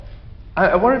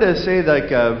I wanted to say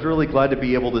that I was really glad to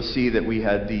be able to see that we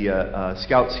had the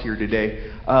scouts here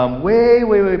today.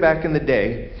 Way back in the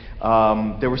day,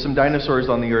 there were some dinosaurs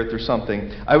on the earth or something.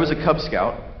 I was a Cub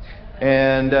Scout,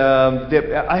 and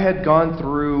I had gone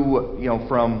through,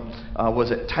 from was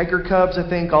it Tiger Cubs, I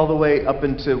think, all the way up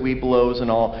into Webelos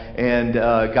and all, and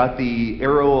got the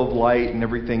Arrow of Light and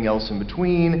everything else in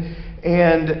between.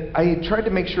 And I tried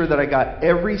to make sure that I got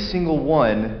every single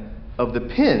one of the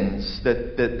pins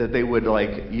that they would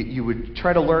you would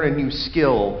try to learn a new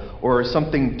skill or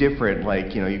something different,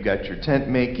 you've got your tent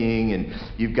making, and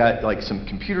you've got some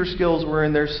computer skills were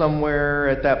in there somewhere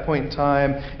at that point in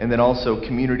time, and then also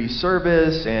community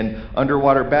service and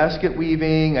underwater basket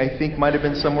weaving, I think might have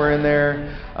been somewhere in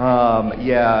there.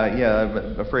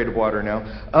 I'm afraid of water now.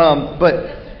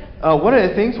 But one of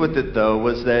the things with it though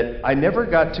was that I never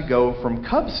got to go from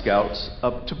Cub Scouts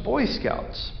up to Boy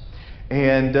Scouts.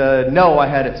 And no, I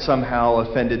hadn't somehow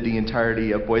offended the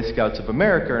entirety of Boy Scouts of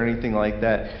America or anything like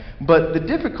that. But the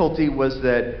difficulty was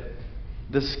that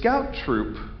the scout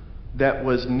troop that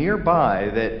was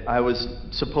nearby that I was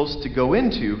supposed to go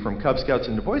into from Cub Scouts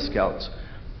into Boy Scouts,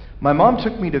 my mom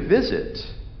took me to visit.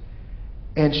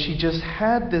 And she just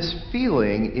had this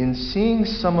feeling in seeing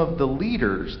some of the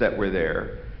leaders that were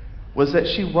there was that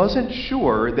she wasn't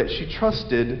sure that she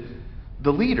trusted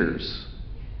the leaders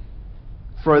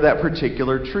for that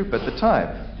particular troop at the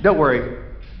time. Don't worry,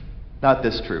 not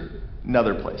this troop,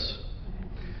 another place.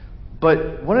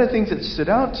 But one of the things that stood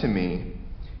out to me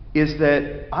is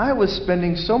that I was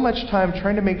spending so much time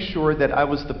trying to make sure that I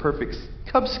was the perfect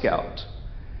Cub Scout.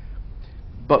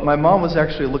 But my mom was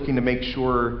actually looking to make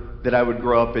sure that I would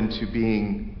grow up into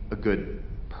being a good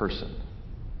person.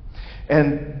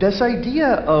 And this idea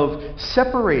of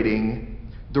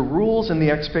separating the rules and the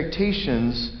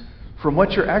expectations from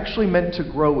what you're actually meant to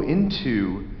grow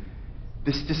into,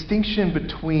 this distinction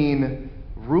between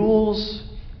rules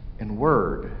and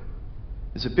word,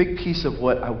 is a big piece of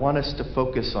what I want us to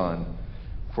focus on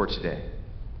for today.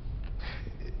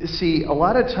 See, a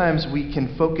lot of times we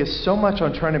can focus so much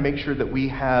on trying to make sure that we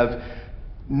have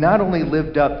not only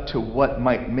lived up to what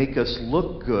might make us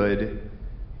look good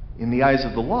in the eyes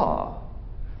of the law,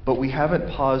 but we haven't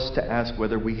paused to ask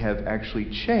whether we have actually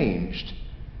changed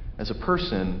as a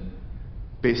person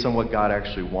based on what God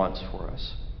actually wants for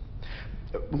us.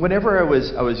 Whenever I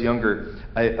was younger,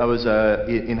 I was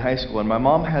in high school, and my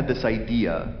mom had this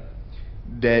idea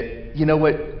that,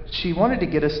 she wanted to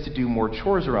get us to do more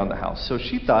chores around the house. So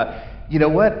she thought,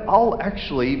 I'll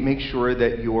actually make sure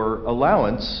that your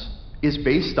allowance is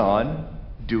based on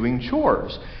doing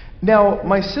chores. Now,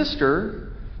 my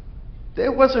sister,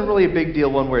 it wasn't really a big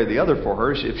deal one way or the other for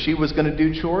her. If she was going to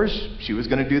do chores, she was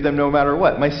going to do them no matter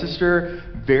what. My sister,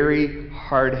 very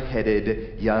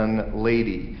hard-headed young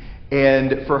lady.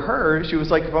 And for her, she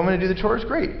was like, if I'm going to do the chores,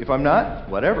 great. If I'm not,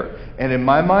 whatever. And in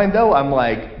my mind, though, I'm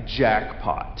like,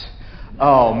 jackpot.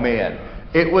 Oh, man.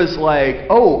 It was like,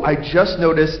 oh, I just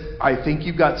noticed, I think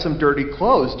you've got some dirty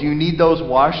clothes. Do you need those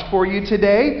washed for you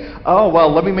today? Oh,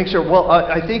 well, let me make sure. Well,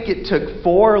 I think it took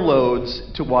 4 loads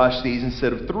to wash these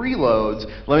instead of 3 loads.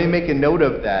 Let me make a note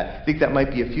of that. I think that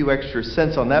might be a few extra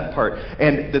cents on that part.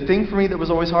 And the thing for me that was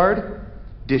always hard,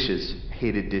 dishes.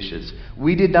 Hated dishes.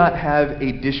 We did not have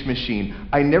a dish machine.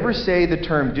 I never say the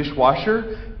term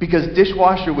dishwasher because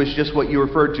dishwasher was just what you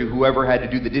referred to, whoever had to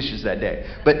do the dishes that day.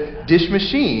 But dish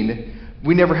machine,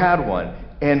 we never had one.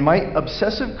 And my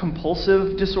obsessive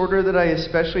compulsive disorder that I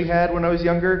especially had when I was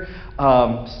younger,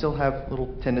 still have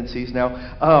little tendencies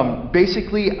now,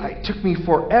 basically it took me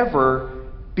forever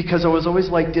because I was always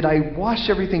like, did I wash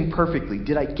everything perfectly?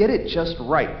 Did I get it just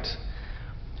right?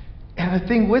 And the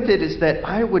thing with it is that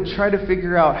I would try to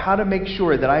figure out how to make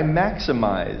sure that I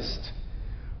maximized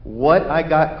what I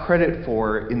got credit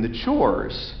for in the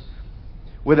chores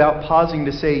without pausing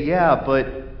to say, yeah, but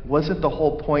wasn't the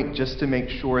whole point just to make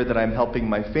sure that I'm helping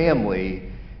my family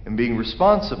and being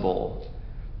responsible?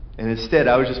 And instead,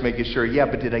 I was just making sure, yeah,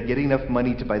 but did I get enough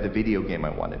money to buy the video game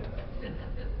I wanted?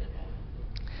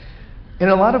 In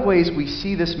a lot of ways, we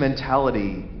see this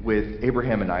mentality with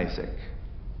Abraham and Isaac.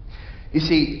 You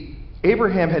see,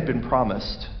 Abraham had been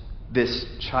promised this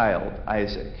child,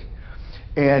 Isaac,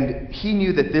 and he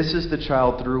knew that this is the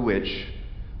child through which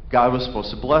God was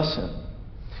supposed to bless him.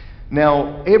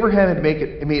 Now, Abraham had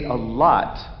made a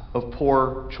lot of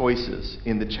poor choices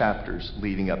in the chapters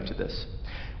leading up to this.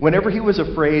 Whenever he was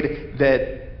afraid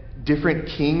that different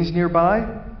kings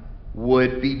nearby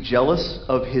would be jealous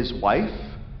of his wife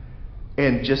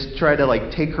and just try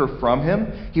to take her from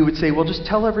him, he would say, well, just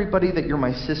tell everybody that you're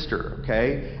my sister,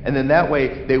 okay? And then that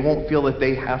way they won't feel that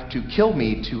they have to kill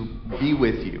me to be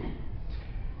with you.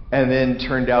 and then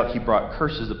turned out he brought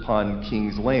curses upon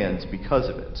kings' lands because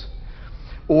of it.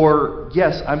 Or,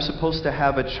 yes, I'm supposed to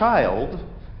have a child,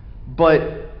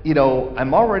 but,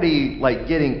 I'm already,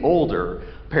 getting older.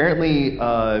 Apparently,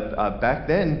 back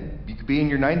then, you could be in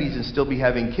your 90s and still be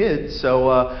having kids, so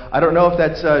I don't know if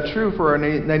that's true for our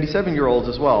 97-year-olds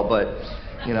as well, but,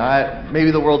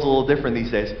 maybe the world's a little different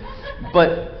these days.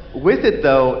 But with it,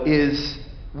 though, is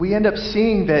we end up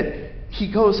seeing that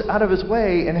he goes out of his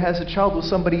way and has a child with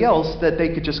somebody else that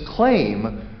they could just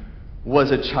claim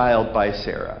was a child by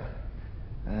Sarah.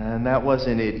 And that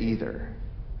wasn't it either.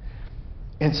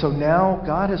 And so now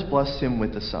God has blessed him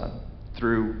with a son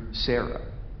through Sarah.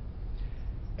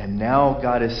 And now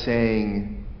God is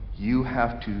saying, you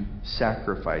have to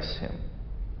sacrifice him.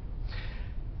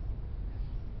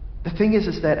 The thing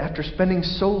is that after spending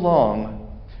so long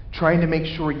trying to make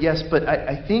sure, yes, but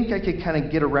I think I could kind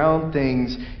of get around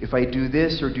things if I do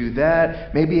this or do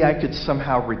that. Maybe I could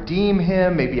somehow redeem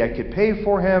him. Maybe I could pay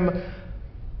for him.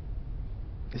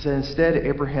 Is that instead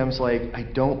Abraham's like, I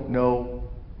don't know,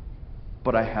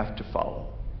 but I have to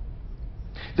follow.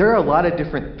 There are a lot of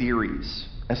different theories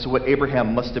as to what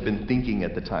Abraham must have been thinking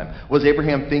at the time. Was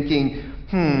Abraham thinking,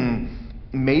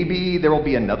 maybe there will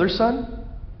be another son?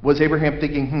 Was Abraham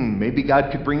thinking, maybe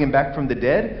God could bring him back from the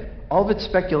dead? All of it's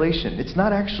speculation. It's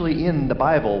not actually in the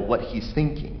Bible what he's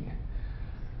thinking.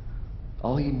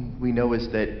 All we know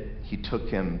is that he took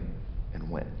him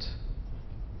and went.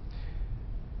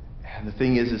 And the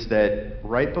thing is that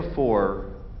right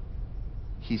before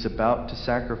he's about to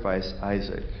sacrifice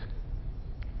Isaac,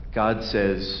 God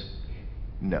says,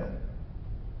 no.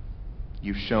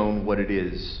 You've shown what it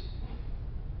is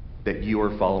that you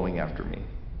are following after me.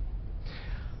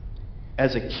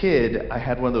 As a kid, I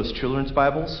had one of those children's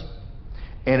Bibles,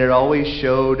 and it always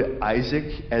showed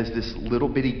Isaac as this little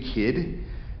bitty kid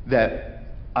that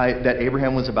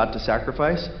Abraham was about to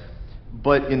sacrifice.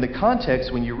 But in the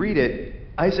context, when you read it,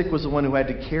 Isaac was the one who had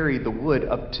to carry the wood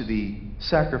up to the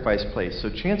sacrifice place. So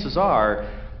chances are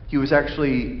he was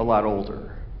actually a lot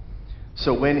older.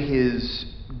 So when his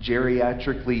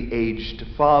geriatrically aged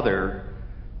father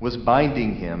was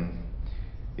binding him,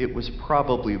 it was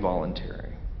probably voluntary.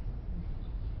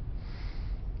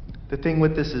 The thing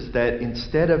with this is that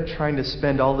instead of trying to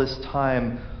spend all this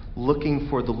time looking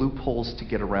for the loopholes to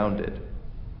get around it,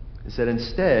 is that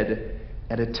instead,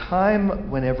 at a time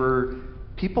whenever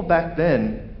people back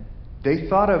then, they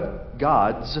thought of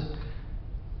gods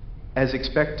as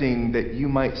expecting that you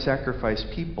might sacrifice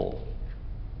people,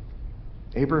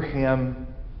 Abraham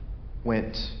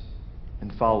went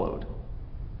and followed.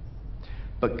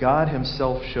 But God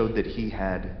himself showed that he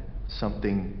had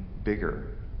something bigger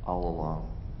all along.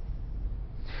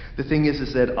 The thing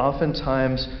is that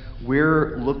oftentimes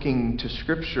we're looking to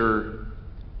Scripture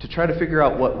to try to figure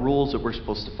out what rules that we're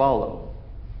supposed to follow.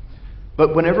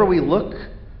 But whenever we look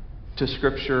to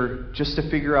Scripture just to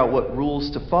figure out what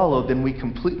rules to follow, then we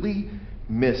completely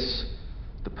miss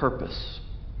the purpose.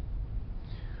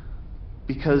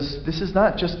 Because this is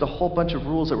not just a whole bunch of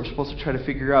rules that we're supposed to try to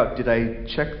figure out, did I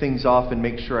check things off and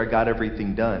make sure I got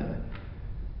everything done?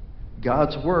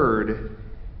 God's Word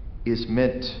is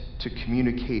meant to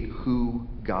communicate who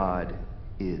God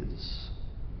is.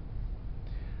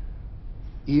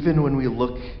 Even when we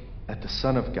look at the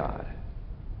Son of God,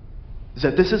 is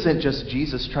that this isn't just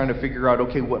Jesus trying to figure out,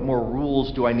 okay, what more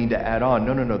rules do I need to add on?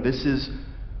 No. This is,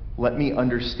 let me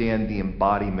understand the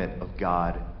embodiment of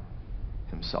God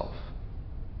himself.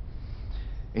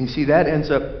 And you see, that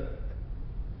ends up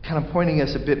kind of pointing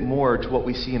us a bit more to what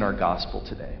we see in our gospel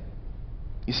today.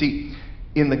 You see,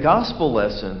 in the gospel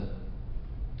lesson,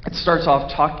 it starts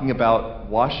off talking about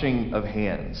washing of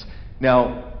hands.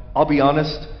 Now, I'll be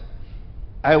honest,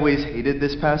 I always hated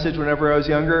this passage whenever I was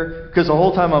younger, because the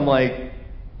whole time I'm like,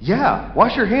 yeah,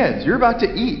 wash your hands. You're about to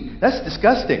eat. That's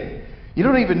disgusting. You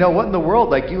don't even know what in the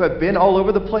world, you have been all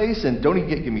over the place, and don't even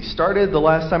get me started. The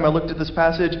last time I looked at this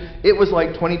passage, it was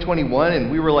 2021,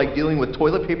 and we were dealing with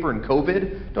toilet paper and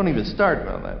COVID. Don't even start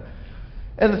on that.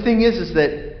 And the thing is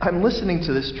that I'm listening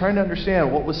to this, trying to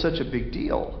understand what was such a big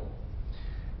deal.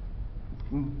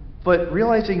 But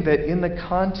realizing that in the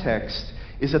context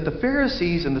is that the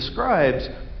Pharisees and the scribes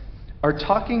are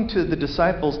talking to the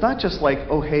disciples, not just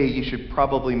oh, hey, you should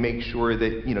probably make sure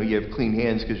that, you have clean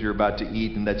hands because you're about to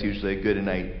eat, and that's usually a good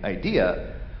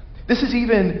idea. This is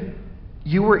even,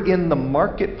 you were in the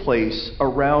marketplace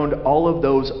around all of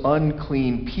those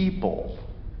unclean people.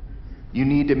 You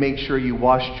need to make sure you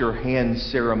washed your hands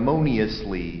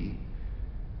ceremoniously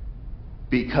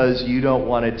because you don't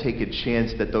want to take a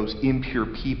chance that those impure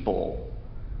people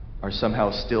are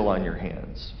somehow still on your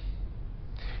hands.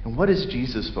 And what is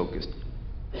Jesus focused?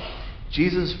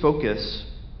 Jesus' focus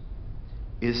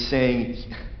is saying,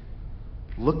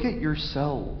 look at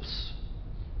yourselves.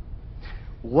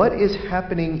 What is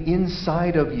happening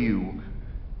inside of you?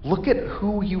 Look at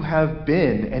who you have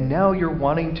been, and now you're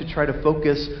wanting to try to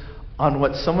focus on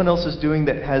what someone else is doing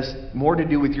that has more to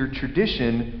do with your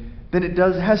tradition than it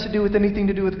has to do with anything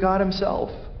to do with God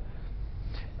himself.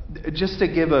 Just to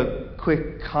give a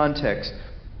quick context,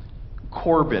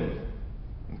 Corbin,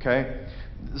 okay?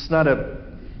 It's not a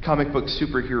comic book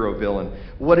superhero villain.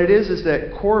 What it is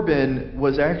that Corbin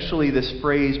was actually this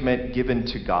phrase meant given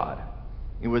to God.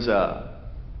 It was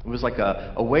like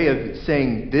a way of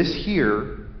saying this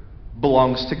here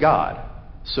belongs to God,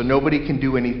 so nobody can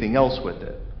do anything else with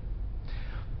it.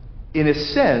 In a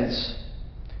sense,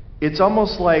 it's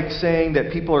almost like saying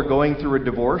that people are going through a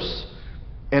divorce,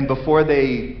 and before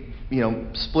they,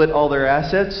 split all their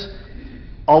assets,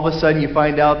 all of a sudden you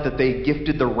find out that they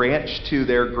gifted the ranch to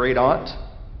their great aunt.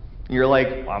 And you're like,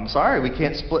 I'm sorry, we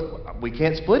can't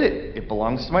split it. It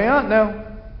belongs to my aunt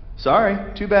now.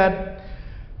 Sorry, too bad.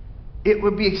 It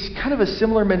would be kind of a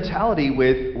similar mentality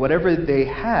with whatever they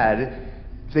had.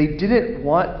 They didn't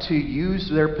want to use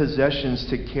their possessions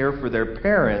to care for their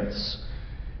parents.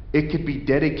 It could be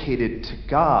dedicated to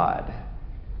God.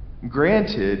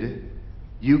 Granted,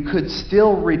 you could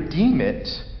still redeem it.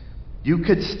 You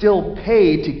could still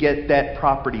pay to get that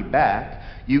property back.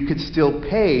 You could still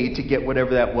pay to get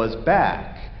whatever that was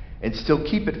back and still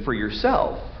keep it for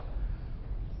yourself.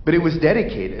 But it was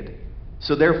dedicated.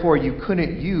 So therefore, you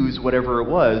couldn't use whatever it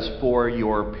was for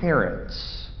your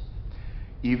parents,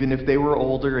 even if they were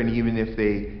older and even if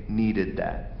they needed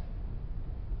that.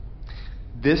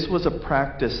 This was a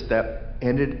practice that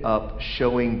ended up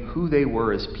showing who they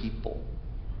were as people.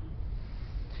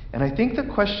 And I think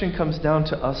the question comes down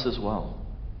to us as well.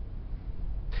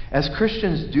 As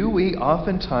Christians, do we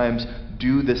oftentimes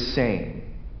do the same?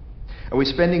 Are we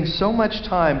spending so much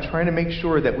time trying to make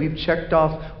sure that we've checked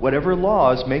off whatever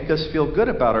laws make us feel good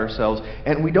about ourselves,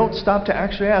 and we don't stop to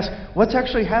actually ask, what's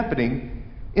actually happening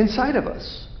inside of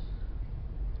us?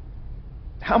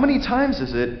 How many times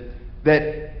is it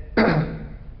that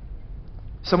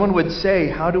someone would say,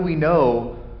 how do we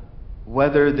know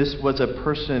whether this was a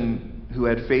person who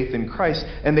had faith in Christ?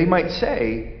 And they might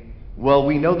say, well,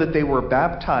 we know that they were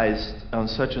baptized on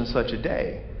such and such a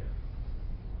day.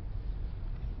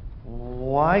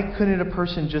 Why couldn't a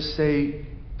person just say,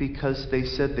 because they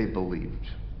said they believed?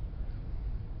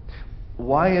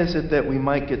 Why is it that we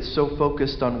might get so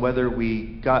focused on whether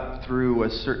we got through a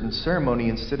certain ceremony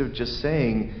instead of just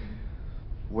saying,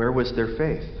 where was their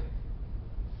faith?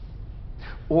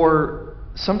 Or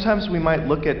sometimes we might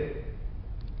look at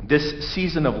this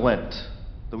season of Lent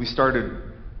that we started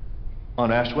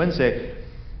on Ash Wednesday,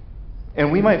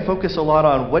 and we might focus a lot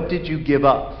on what did you give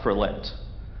up for Lent?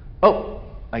 Oh,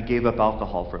 I gave up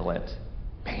alcohol for Lent.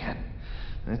 Man,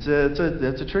 that's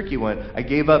a tricky one. I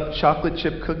gave up chocolate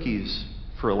chip cookies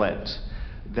for Lent.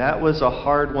 That was a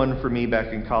hard one for me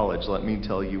back in college, let me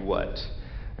tell you what.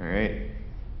 All right?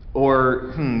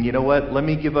 Or, you know what? Let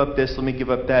me give up this, let me give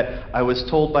up that. I was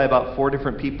told by about 4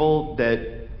 different people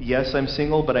that, yes, I'm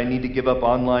single, but I need to give up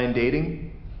online dating.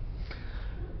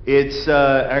 It's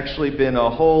actually been a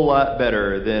whole lot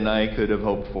better than I could have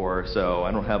hoped for, so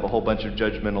I don't have a whole bunch of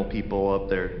judgmental people up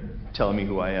there telling me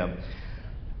who I am.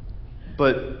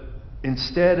 But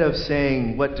instead of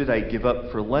saying, what did I give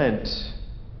up for Lent,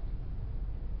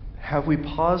 have we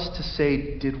paused to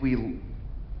say, did we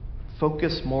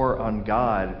focus more on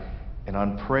God and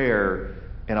on prayer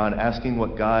and on asking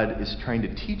what God is trying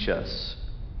to teach us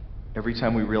every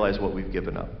time we realize what we've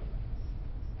given up?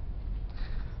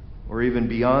 Or even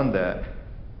beyond that,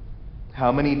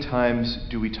 how many times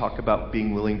do we talk about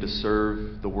being willing to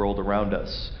serve the world around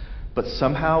us, but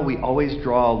somehow we always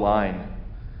draw a line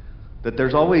that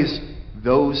there's always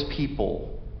those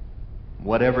people,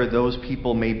 whatever those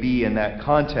people may be in that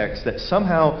context, that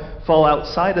somehow fall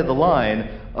outside of the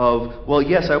line of, well,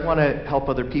 yes, I want to help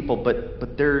other people,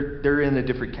 but they're in a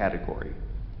different category.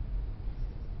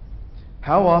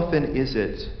 How often is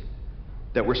it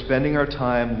that we're spending our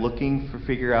time looking to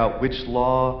figure out which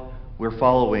law we're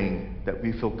following that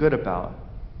we feel good about,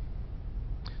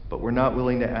 but we're not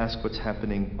willing to ask what's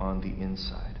happening on the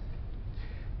inside?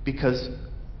 Because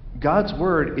God's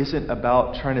Word isn't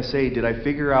about trying to say, did I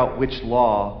figure out which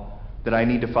law that I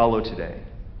need to follow today?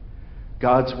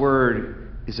 God's Word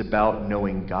is about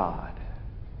knowing God.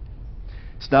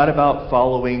 It's not about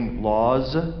following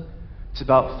laws. It's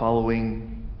about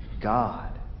following God.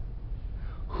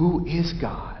 Who is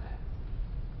God?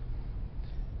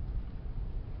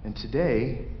 And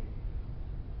today,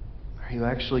 are you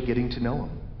actually getting to know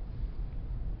Him?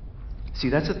 See,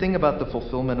 that's the thing about the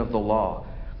fulfillment of the law.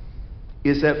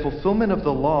 is that fulfillment of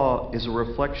the law is a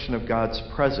reflection of God's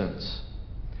presence,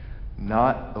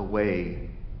 not a way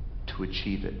to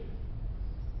achieve it.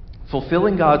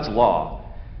 Fulfilling God's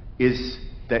law is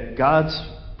that God's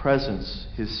presence,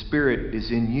 His Spirit,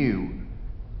 is in you,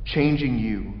 changing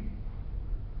you,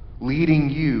 leading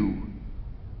you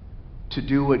to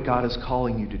do what God is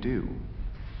calling you to do.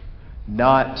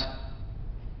 Not,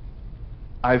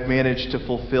 I've managed to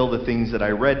fulfill the things that I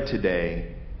read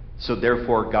today, so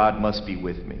therefore God must be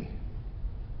with me.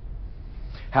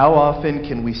 How often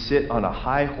can we sit on a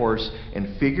high horse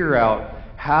and figure out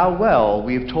how well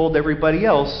we've told everybody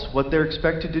else what they're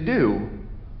expected to do,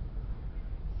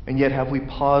 and yet have we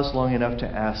paused long enough to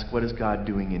ask, what is God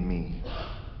doing in me?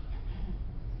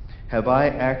 Have I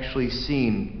actually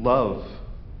seen love,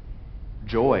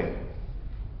 joy,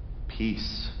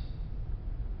 peace,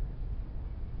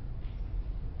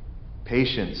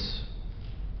 patience,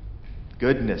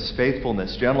 goodness,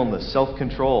 faithfulness, gentleness,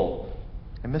 self-control?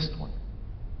 I missed one.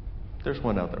 There's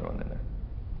one other one in there.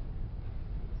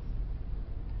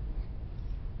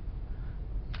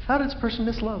 How does a person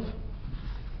miss love?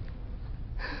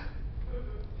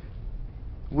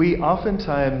 We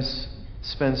oftentimes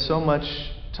spend so much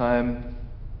time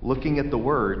looking at the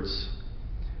words,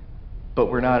 but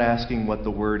we're not asking what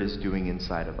the Word is doing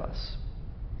inside of us.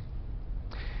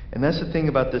 And that's the thing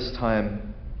about this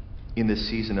time in this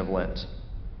season of Lent.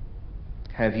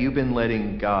 Have you been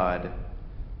letting God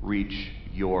reach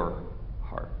your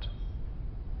heart?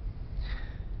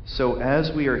 So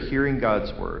as we are hearing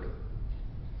God's Word,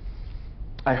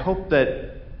 I hope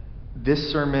that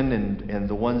this sermon and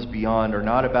the ones beyond are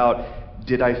not about,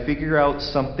 did I figure out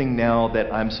something now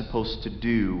that I'm supposed to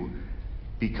do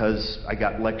because I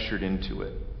got lectured into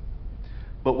it?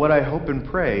 But what I hope and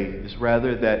pray is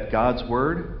rather that God's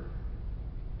Word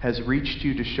has reached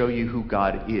you to show you who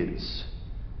God is,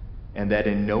 and that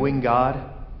in knowing God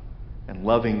and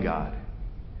loving God,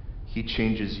 He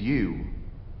changes you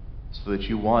so that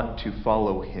you want to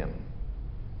follow Him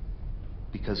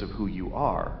because of who you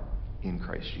are in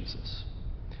Christ Jesus.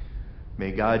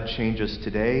 May God change us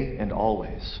today and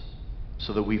always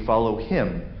so that we follow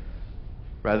Him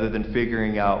rather than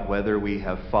figuring out whether we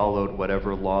have followed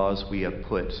whatever laws we have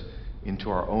put into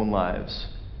our own lives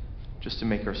just to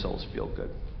make ourselves feel good.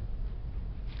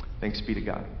 Thanks be to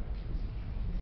God.